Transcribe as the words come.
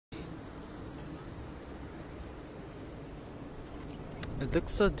It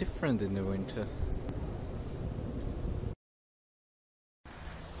looks so different in the winter.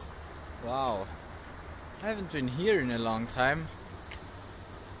 Wow, I haven't been here in a long time,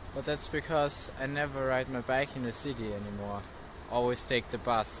 but that's because I never ride my bike in the city anymore. Always take the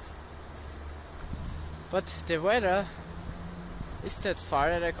bus. But the weather is that far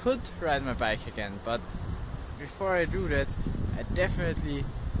that I could ride my bike again, but before I do that, I definitely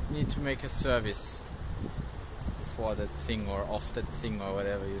need to make a service for that thing or off that thing or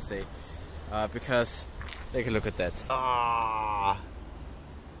whatever you say, because take a look at that.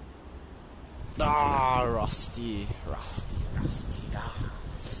 Rusty.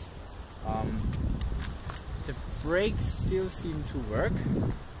 The brakes still seem to work,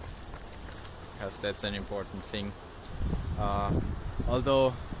 because that's an important thing.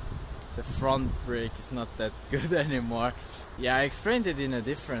 Although the front brake is not that good anymore. Yeah, I explained it in a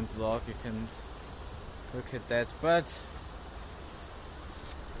different vlog, you can look at that, but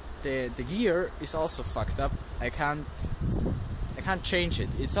the gear is also fucked up. I can't change it.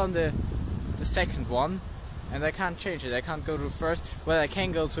 It's on the second one and I can't change it. I can't go to the first. Well, I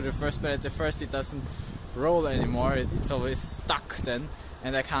can go to the first, but at the first it doesn't roll anymore. It's always stuck then,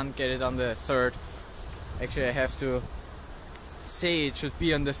 and I can't get it on the third. Actually, I have to say it should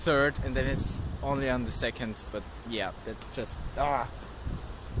be on the third and then it's only on the second, but yeah, that's just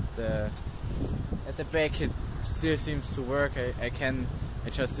at the back it still seems to work. I can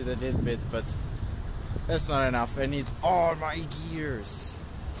adjust it a little bit, but that's not enough. I need all my gears,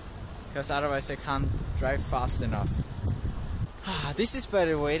 because otherwise I can't drive fast enough. This is, by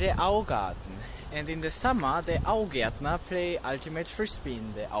the way, the Augarten, and in the summer the Augärtner play ultimate frisbee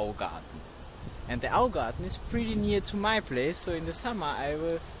in the Augarten. And the Augarten is pretty near to my place, so in the summer I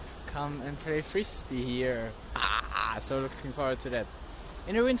will come and play frisbee here. So looking forward to that.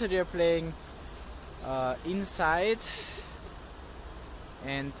 In the winter they are playing inside,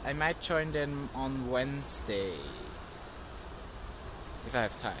 and I might join them on Wednesday. If I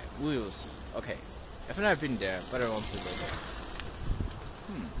have time, we will see. Okay, I've never been there, but I want to go there.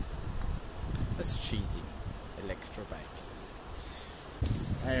 That's cheating. Electro bike.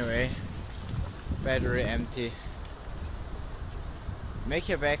 Anyway. Battery empty. Make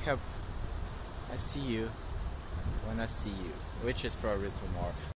your backup. I see you when I see you, which is probably tomorrow.